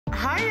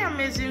Hi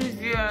amazing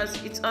viewers,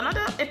 it's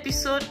another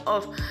episode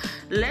of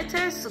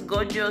latest,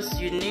 gorgeous,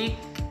 unique,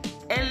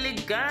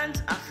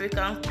 elegant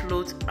African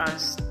clothes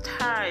and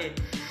style.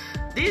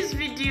 This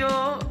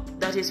video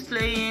that is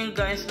playing,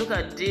 guys, look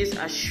at this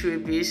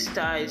Asoebi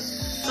style,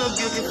 so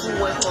beautiful,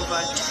 well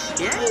covered.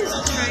 Here is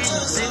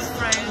 3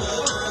 different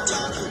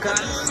gown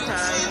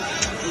styles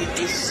with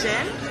the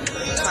same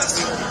fabric,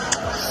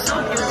 so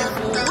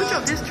beautiful. Which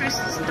of these 3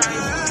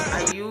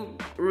 styles are you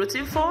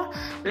rooting for?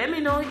 Let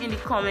me know in the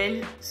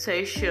comment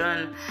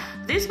section.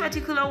 This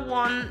particular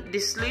one, the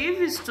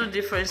sleeve is 2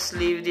 different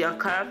sleeves. The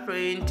Ankara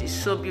print is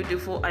so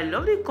beautiful. I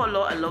love the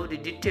color, I love the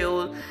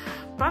detail.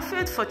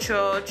 Perfect for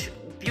church,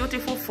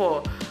 beautiful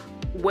for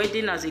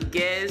wedding as a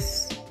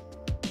guest.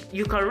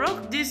 You can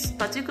rock this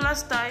particular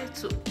style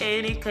to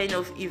any kind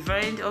of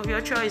event of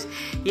your choice.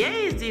 Here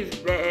is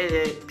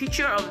the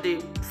picture of the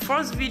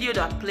first video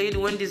that played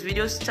when this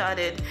video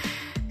started.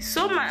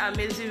 So my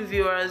amazing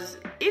viewers,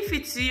 if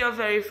it's your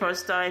very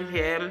first time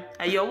here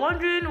and you're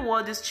wondering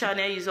what this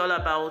channel is all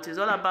about, it's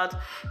all about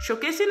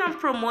showcasing and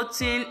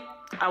promoting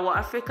our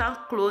African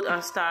clothes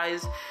and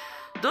styles.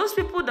 Those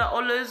people that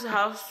always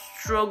have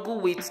struggle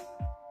with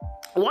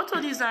what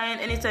to design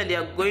anytime they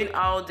are going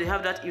out, they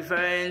have that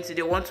event,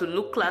 they want to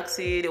look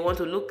classy, they want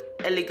to look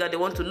elegant, they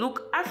want to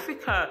look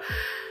Africa,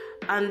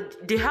 and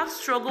they have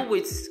struggle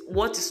with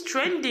what is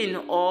trending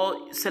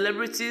or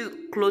celebrity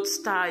clothes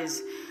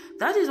styles.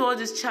 That is what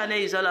this channel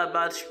is all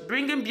about,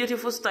 bringing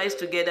beautiful styles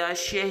together,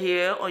 share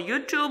here on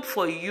YouTube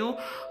for you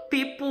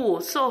people.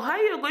 So how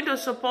you're going to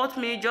support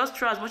me, just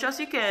try as much as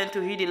you can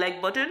to hit the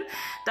like button.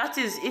 That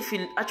is if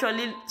you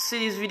actually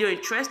see this video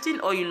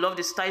interesting or you love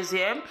the styles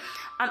here.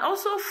 And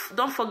also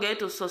don't forget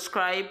to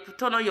subscribe,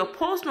 turn on your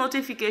post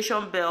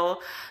notification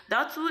bell.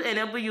 That will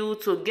enable you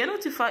to get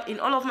notified in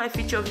all of my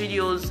future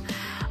videos.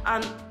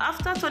 And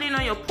after turning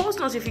on your post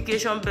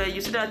notification bell,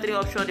 you see there are 3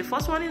 options. The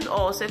first one is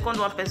all, second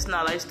one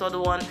personalized, third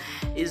one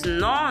is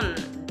none.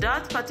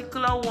 That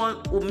particular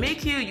one will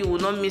make you will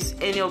not miss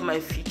any of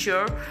my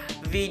future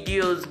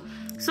videos.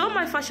 So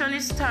my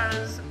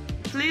fashionistas,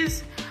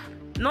 please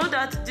know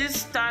that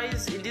these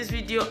styles in this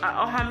video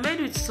are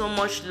handmade with so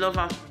much love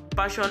and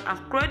passion, and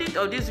credit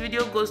of this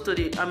video goes to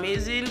the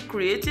amazing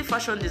creative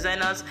fashion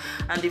designers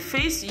and the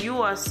face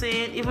you are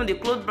seeing, even the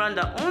clothes brand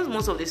that owns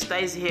most of the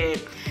styles here.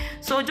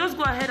 So just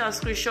go ahead and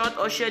screenshot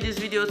or share this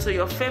video to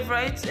your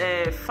favorite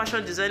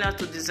fashion designer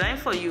to design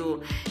for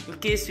you in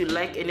case you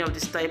like any of the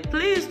style.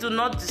 Please do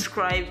not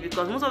describe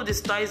because most of the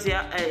styles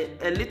here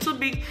are a little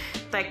bit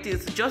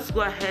tactics. Just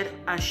go ahead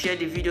and share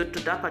the video to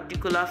that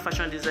particular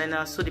fashion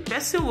designer so the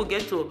person will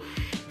get to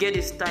get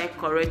the style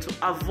correct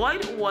to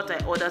avoid what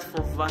I ordered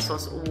for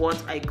versus what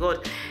I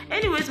got.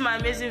 Anyways, my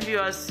amazing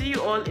viewers, see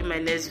you all in my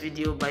next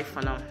video. Bye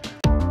for now.